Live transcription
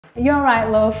You're alright,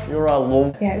 love. You're right,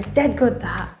 love. Yeah, it was dead good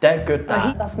that. Dead good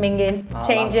that. That's minging. Oh,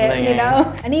 Change that's it, minging. you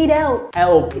know? I need help.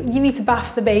 Help. You need to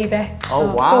bath the baby.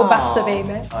 Oh, wow. Go bath the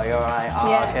baby. Oh, you're right. Oh,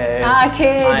 Yeah. okay.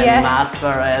 Arcade, I'm yes. mad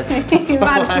for it. You're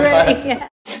mad for it, yeah.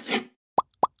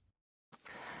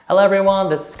 Hello everyone,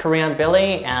 this is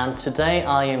KoreanBilly and today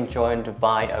I am joined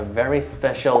by a very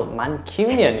special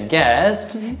Mancunian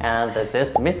guest and this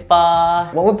is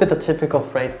Misbah. What would be the typical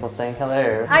phrase for saying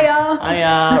hello? Hiya!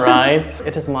 Hiya, right.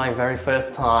 It is my very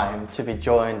first time to be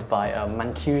joined by a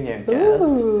Mancunian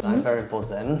guest. Ooh. I'm very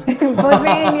buzzing.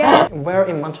 Buzzing, yes. Where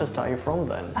in Manchester are you from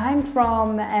then? I'm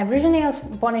from, originally I was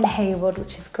born in Haywood,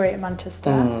 which is Greater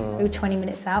Manchester. We were 20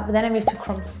 minutes out, but then I moved to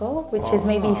Crumpsall, which is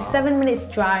maybe 7 minutes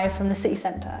drive from the city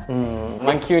centre.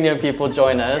 Mancunian people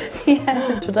join us.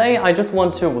 Yeah. Today I just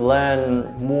want to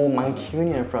learn more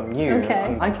Mancunian from you.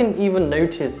 Okay. I can even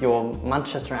notice your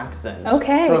Manchester accent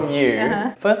from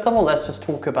you. First of all, let's just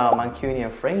talk about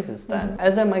Mancunian phrases then.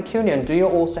 As a Mancunian, do you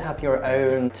also have your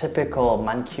own typical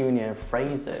Mancunian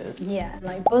phrases? Yeah,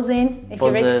 like buzzing, if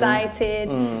Buzzing. you're excited,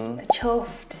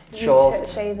 chuffed, you Chuffed.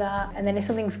 say that. And then if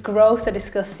something's gross or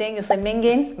disgusting, you'll say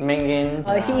minging. Minging.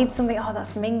 Or if you eat something, oh,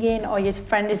 that's minging. Or your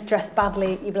friend is dressed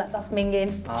badly, you'll be like, that's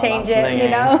minging. Oh, Change that's it, you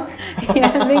minging. know?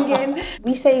 Yeah, minging.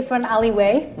 We say for an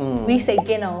alleyway, we say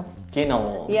ginnel.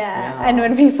 Ginnel. Yeah. And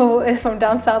when people is from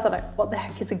down south, they're like, what the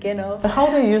heck is a ginnel? But how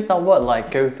do you use that word?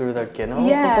 Like go through the ginnel?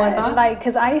 Yeah, Stuff like that? like,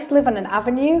 because I used to live on an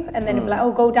avenue and then it'd be like,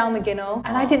 oh, go down the ginnel.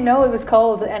 And I didn't know it was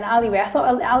called an alleyway. I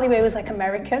thought an alleyway was like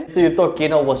American. So you thought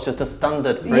ginnel was just a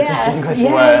standard British English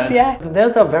yes, word? Yeah.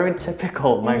 There's a very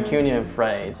typical Mancunian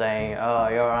phrase saying, oh,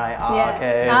 you're right,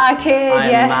 okay. Arcade, I'm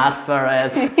yes. mad for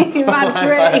it. You're mad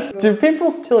for it. Do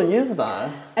people still use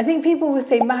that? I think people would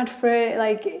say mad for it,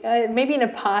 like maybe in a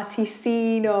party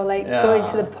scene or like going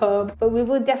to the pub. But we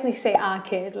would definitely say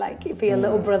arcade, like for your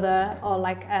little brother or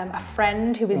like a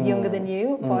friend who was younger than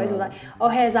you. Boys were like, oh,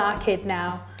 here's arcade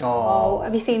now. Oh,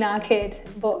 have you seen arcade?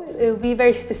 But it would be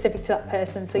very specific to that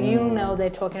person. So you know they're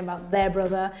talking about their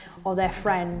brother or their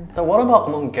friend. So what about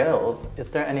among girls? Is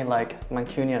there any like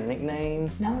Mancunian nickname?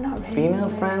 No, not really. Female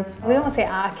friends? We don't say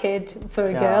arcade for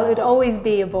a girl. It'd always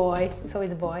be a boy. It's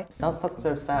always a boy. That's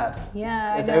so sad.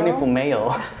 Yeah, It's I know. only for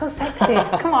male. So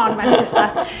sexist. Come on,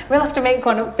 Manchester. We'll have to make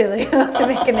one up, Billy. We'll have to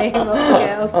make a name up for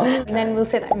girls. And then we'll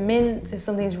say like mint if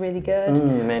something's really good.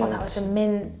 Mint. Oh, that was a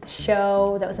mint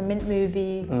show. That was a mint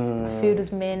movie. Food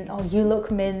was mint. Oh, you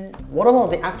look mint. What about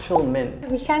the actual mint?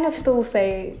 We kind of still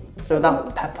say. So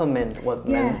that peppermint was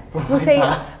mint. Yeah.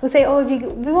 We'll say, oh, we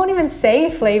won't even say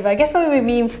flavour. I guess when we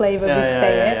mean flavour, we'd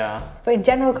say it. Yeah. But in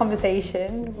general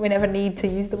conversation, we never need to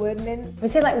use the word mint. We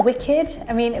say like wicked.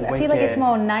 I mean, I feel like it's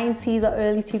more 90s or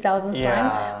early 2000s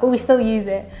slang, but we still use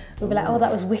it. We'll be like, oh,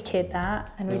 that was wicked,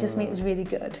 that. And we just mean it was really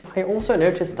good. I also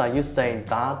noticed that you say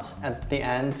that at the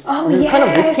end. Oh, you yes, kind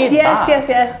of repeat that.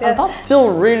 yes. And that's still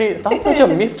really, that's such a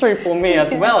mystery for me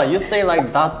as well. You say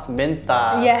like, that's mint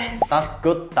that. Yes. That's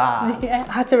good that. Yeah,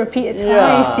 I had to repeat it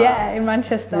twice, in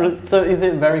Manchester. So is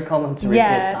it very common to repeat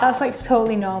that? Yeah, that's like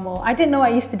totally normal. I didn't know I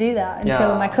used to do that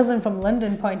until my cousin from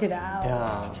London pointed it out.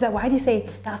 Yeah. She's like, why do you say,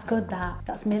 that's good that,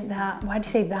 that's mint that? Why do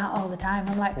you say that all the time?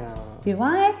 I'm like, do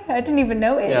I? I didn't even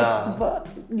notice, but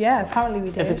yeah, apparently we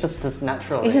do. Is it just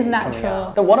natural? It's just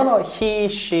natural. So what about he,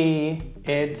 she,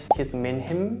 it, his, min,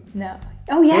 him? No.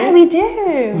 Oh yeah, we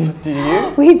do. Do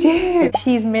you? We do.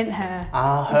 She's mint her.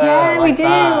 Ah, her. Yeah, like we do.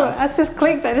 That. That's just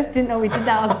clicked. I just didn't know we did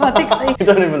that automatically. You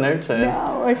don't even notice.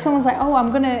 No. Or if someone's like, oh,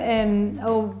 I'm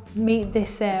gonna meet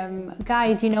this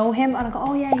guy. Do you know him? And I go,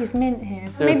 oh yeah, he's mint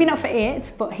him. So maybe not for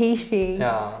it, but he, she,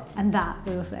 and that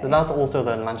we'll say. So that's also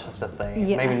the Manchester thing.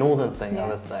 Yeah. Maybe northern thing, I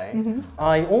would say.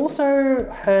 I also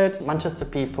heard Manchester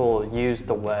people use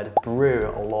the word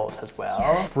brew a lot as well.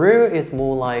 Yeah. Brew is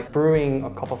more like brewing a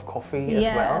cup of coffee as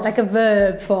well. Like a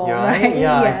verb form, right?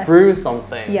 Yeah, like brew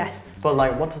something. Yes. But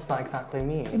like, what does that exactly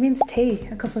mean? It means tea,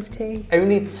 a cup of tea.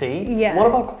 Only tea? Yeah. What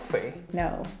about coffee?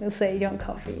 No, we'll say you want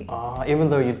coffee. Even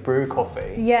though you brew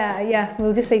coffee? Yeah,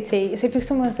 we'll just say tea. So if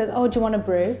someone says, oh, do you want a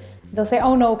brew? They'll say,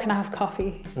 oh no, can I have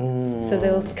coffee? So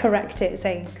they'll correct it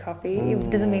saying coffee. It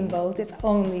doesn't mean both, it's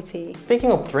only tea.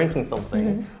 Speaking of drinking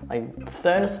something, like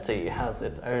thirsty has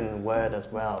its own word as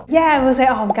well. Yeah, we'll say,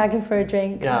 oh, I'm gagging for a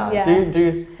drink. Yeah. Do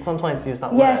you sometimes use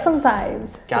that word? Yeah,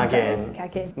 sometimes.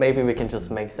 Gagging. Maybe we can just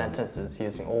make sentences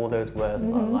using all those words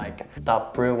like,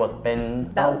 that brew was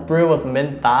mint, that brew was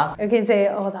mint that. We can say,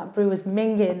 oh, that brew was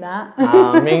minging that.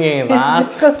 Minging that. It's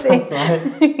disgusting.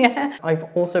 That's nice. Yeah. I've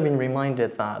also been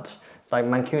reminded that Like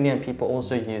Mancunian people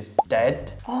also use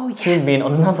dead Oh, to mean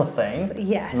another thing.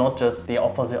 Yes. Not just the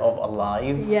opposite of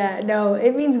alive. Yeah, no,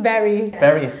 it means very.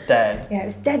 Very is dead. Yeah,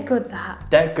 it's dead good that.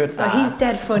 Dead good Oh, that. he's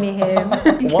dead funny him.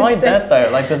 Why dead though?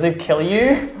 Like, does it kill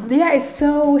you? Yeah, it's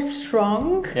so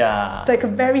strong. Yeah. It's like a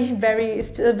very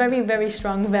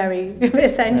strong very,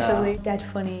 essentially. Yeah. Dead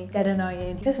funny, dead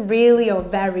annoying. Just really or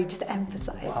very, just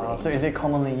emphasizing. Wow, so is it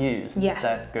commonly used? Yeah.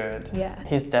 Dead good. Yeah.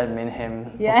 He's dead mean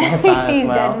him. Yeah, Like that as he's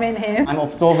well. dead min him. I'm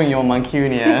absorbing your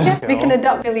Mancunian. We can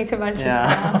adopt Billy to Manchester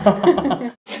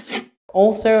now.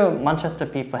 Also, Manchester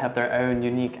people have their own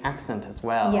unique accent as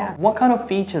well. Yeah. What kind of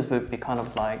features would be kind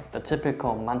of like the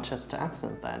typical Manchester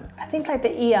accent then? I think like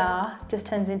the ER just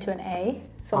turns into an A.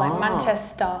 So like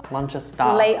Manchester. Manchester.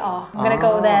 Later. I'm gonna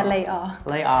go there later.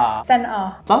 Later.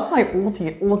 Centre. That's like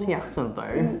Aussie accent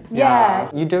though. Yeah.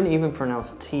 You don't even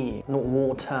pronounce T, not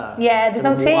water. Yeah, there's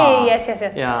no It's T. water.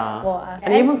 Yes. Yeah. Water.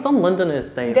 And even some Londoners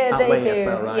say They that way as do,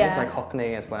 well, right? yeah. Like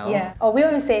Cockney as well. Yeah. Oh, we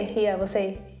won't say here, we'll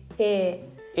say here.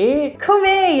 E? Come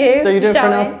here, you. So you don't shall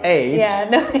pronounce we? H? Yeah,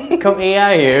 no. Come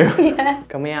here, you. Yeah.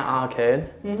 Come here, our kid.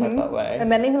 Like that way.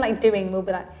 And then even like doing, we'll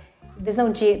be like, there's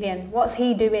no G at the end. What's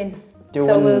he doing? So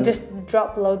Doing- we'll just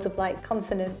drop loads of like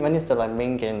consonants. When you say like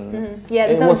mingin, Yeah,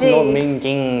 there's it no was G. not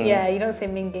minging. Yeah, you don't say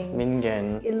minging.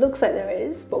 Mingin. It looks like there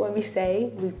is, but when we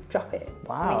say, we drop it.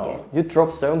 Wow, Minging. you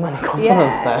drop so many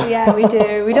consonants there. Yeah, we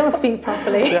do. We don't speak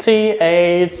properly. T,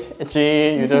 H,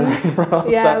 G, you don't really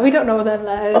pronounce Yeah, that. we don't know them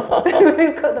letters.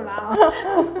 We've cut them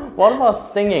out. What about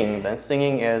singing then?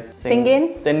 Singing is...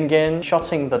 Singing? Singing,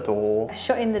 shutting the door.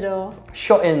 Shutting the door.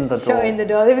 Shutting the door. Shutting the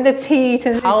door. Even the T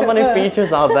turns How into many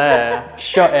features are there?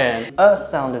 Shutting.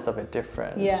 Sound is a bit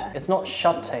different. Yeah. It's not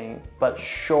shutting, but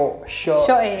shutting.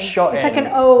 shutting. It's like an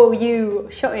O-U,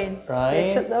 shutting. Right?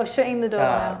 Yeah, shutting the door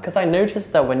now. Because I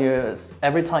noticed that when you,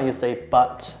 every time you say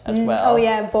but as well. Oh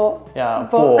yeah, but. Yeah,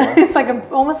 but. but. It's like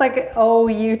almost like an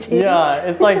O-U-T. Yeah,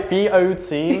 it's like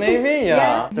B-O-T maybe, yeah.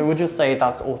 Yeah. So would you say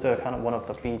that's also kind of one of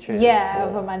the features? Yeah,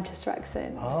 of a Manchester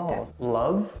accent. Oh,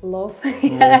 love? Love.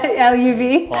 Yeah,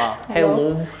 L-U-V. Wow. Hey,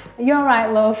 love. You're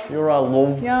alright, love. You're a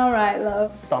love. You're alright,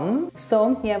 love. Some?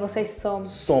 Some, yeah, we'll say some.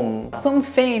 Some.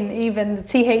 Something, even the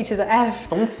TH is an F.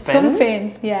 Something?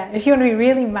 Something, yeah. If you want to be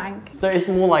really mank. So it's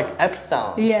more like F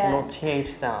sound, Yeah. not TH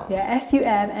sound. Yeah,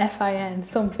 S-U-M-F-I-N,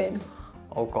 something.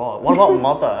 Oh god. What about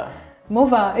mother?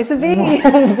 Mother, it's a V.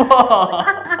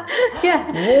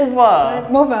 Yeah. Mother.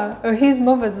 Mother. Oh, whose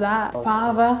mother's that?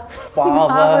 Father.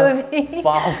 Father. V.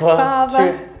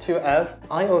 Father. Two Fs.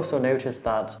 I also noticed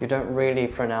that you don't really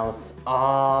pronounce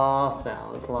R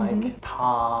sounds like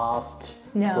past,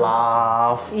 No.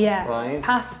 laugh, Yeah. right?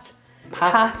 Past.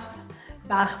 Past.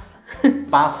 Bath.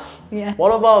 Bath. Yeah.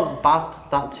 What about bath,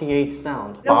 that TH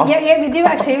sound? Oh, Bath? yeah, we do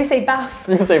actually. We say bath.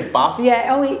 You say bath?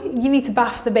 Yeah, only you need to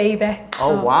bath the baby.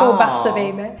 Oh, wow. Go bath the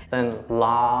baby. Then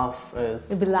laugh is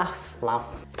It'll be laugh. laugh,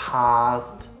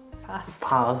 past, Past.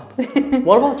 past.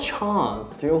 What about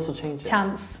chance? Do you also change it?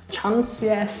 Chance. Chance?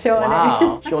 Yes, shorten it.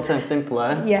 Wow, shorter and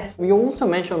simpler. Yes. We also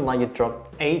mentioned like you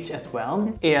drop H as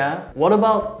well. Yeah. What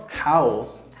about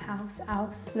house?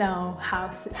 House. No,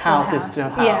 house. It's House still is still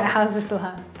house. Yeah, house is still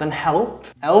house. Then help?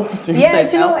 Elf? Do you Yeah, say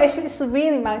do you know elf? what? If it's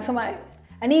really mad, so I'm like,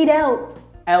 I need help.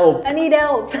 Elf. I need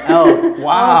help. Elf.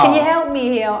 Wow. Oh, can you help me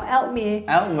here? Help me.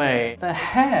 Help me. The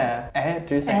hair.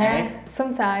 Do you say hair?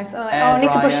 Sometimes. Oh, Air I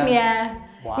need to brush dryer. my hair.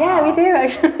 Wow. Yeah, we do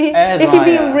actually. Air If you're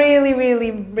dryer.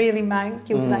 being really mank,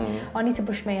 you'll be like, oh, I need to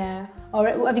brush my hair. Or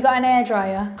have you got an air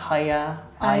dryer? Hiya.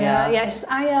 Yeah, it's just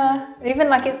Hiya. Even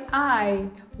like it's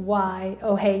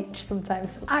I-Y-O-H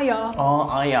sometimes. Hiya. Oh,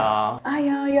 Hiya.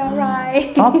 Hiya, you're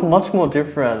right. That's much more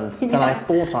different than I Yeah.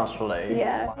 thought actually.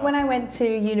 Yeah. Wow. When I went to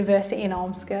university in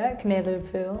Ormskirk, near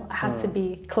Liverpool, I had to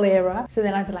be clearer. So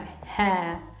then I'd be like,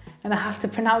 hair. And I have to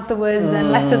pronounce the words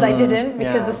and letters I didn't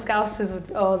because yeah. the Scousers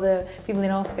would, or the people in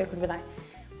Ormskirk would be like,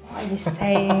 what are you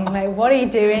saying? Like, what are you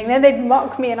doing? Then they'd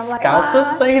mock me and I'm like,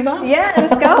 Scousers say that? Yeah,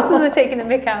 the Scousers were taking the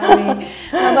mick out of me.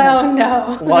 And I was like, oh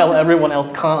no. While everyone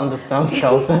else can't understand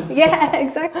Scousers. Yeah,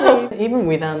 exactly. Even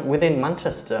within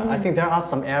Manchester, I think there are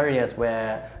some areas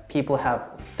where people have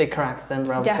thicker accent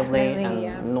relatively Definitely, and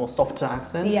yeah. more softer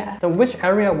accent. Yeah. Then which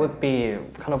area would be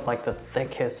kind of like the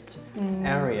thickest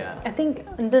area? I think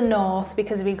the north,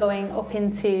 because we're going up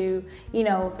into, you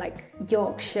know, like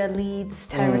Yorkshire, Leeds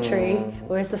territory,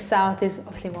 whereas the south is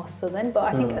obviously more southern. But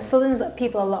I think southern's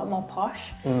people are a lot more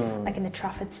posh, like in the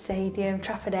Trafford Stadium,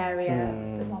 Trafford area,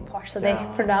 a bit more posh. So they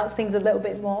pronounce things a little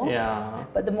bit more. Yeah.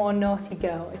 But the more north you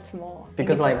go, it's more.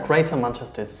 Because like Greater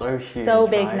Manchester is so huge. so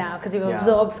big right? now because we've Yeah.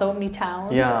 absorbed so many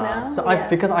towns Yeah. now. So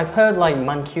because I've heard like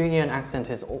Mancunian accent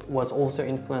was also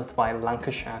influenced by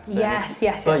Lancashire accent.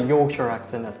 Yes. But Yorkshire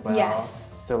accent as well. Yes.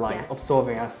 So like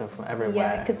absorbing accent from everywhere.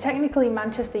 Yeah, because technically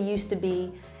Manchester used to be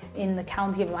in the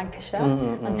county of Lancashire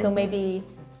until maybe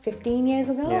 15 years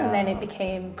ago, and then it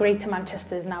became Greater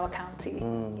Manchester is now a county.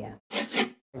 Yeah.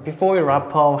 Before we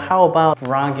wrap up, how about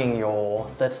bragging your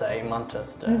city,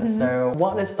 Manchester? So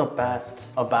what is the best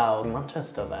about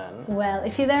Manchester then? Well,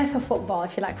 if you're there for football,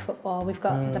 if you like football, we've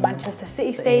got the Manchester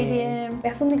City Stadium. We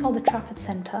have something called the Trafford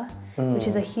Centre, which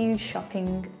is a huge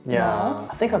shopping mall.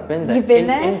 I think I've been there. You've been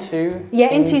there?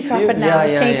 Into Trafford now.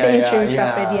 It's changed to into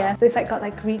Trafford, So it's like got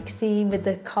like Greek theme with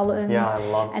the columns. Yeah, I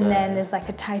loved it. And then there's like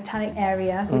a Titanic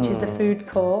area, which is the food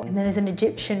court. And then there's an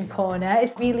Egyptian corner.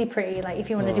 It's really pretty. Like if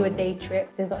you want to do a day trip,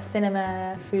 there's got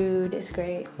cinema, food, it's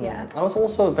great. Yeah. I was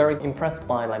also very impressed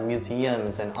by like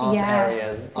museums and art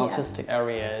areas, artistic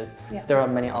areas. Because there are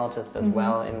many artists as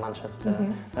well in Manchester.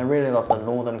 I really love the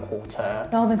Northern Quarter.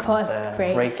 Northern Quarter is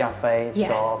great. Great cafes,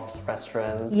 shops,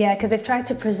 restaurants. Yeah, because they've tried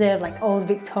to preserve like old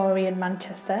Victorian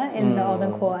Manchester in the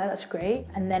Northern Quarter. That's great.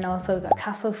 And then also we've got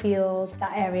Castlefield.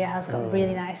 That area has got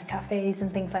really nice cafes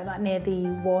and things like that near the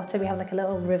water. We have like a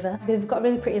little river. They've got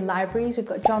really pretty libraries. We've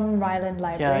got John Ryland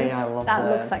Library. Yeah, I love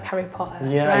that. That looks like Harry Potter,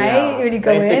 right? Yeah. When you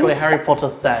go basically in. Harry Potter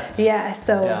set. Yeah,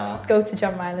 so go to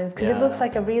John Ryland's because it looks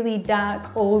like a really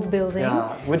dark old building.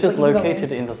 Yeah, which is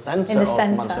located in the centre of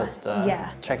Manchester.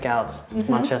 Yeah. Check out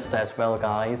Manchester as well,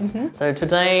 guys. So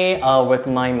today, with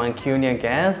my Mancunian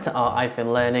guest, I've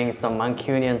been learning some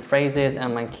Mancunian phrases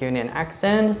and Mancunian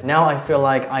accents. Now I feel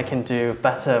like I can do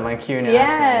better Mancunian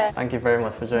accents. Thank you very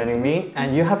much for joining me.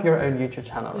 And you have your own YouTube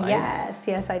channel, right?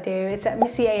 Yes, I do. It's at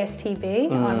Missy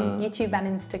ASTV on YouTube and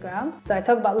Instagram. So I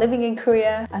talk about living in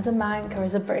Korea as a Manc or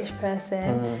as a British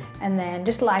person, and then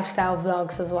just lifestyle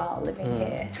vlogs as well, living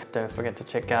here. Don't forget to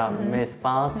check out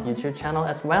Misbah's YouTube channel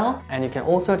as well. And you can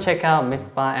also check out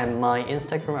Misbah and my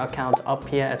Instagram account up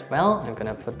here as well. I'm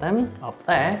gonna put them up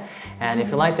there. And if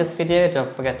you like this video,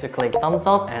 don't forget to click thumbs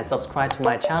up and subscribe to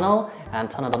my channel and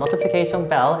turn on the notification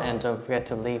bell, and don't forget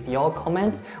to leave your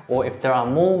comments, or if there are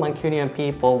more Mancunian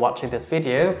people watching this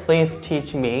video, please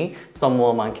teach me some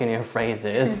more Mancunian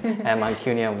phrases and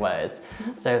Mancunian words.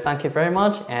 So thank you very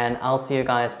much, and I'll see you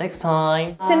guys next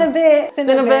time. See you in a bit. See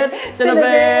you in a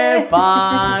bit.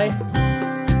 Bye.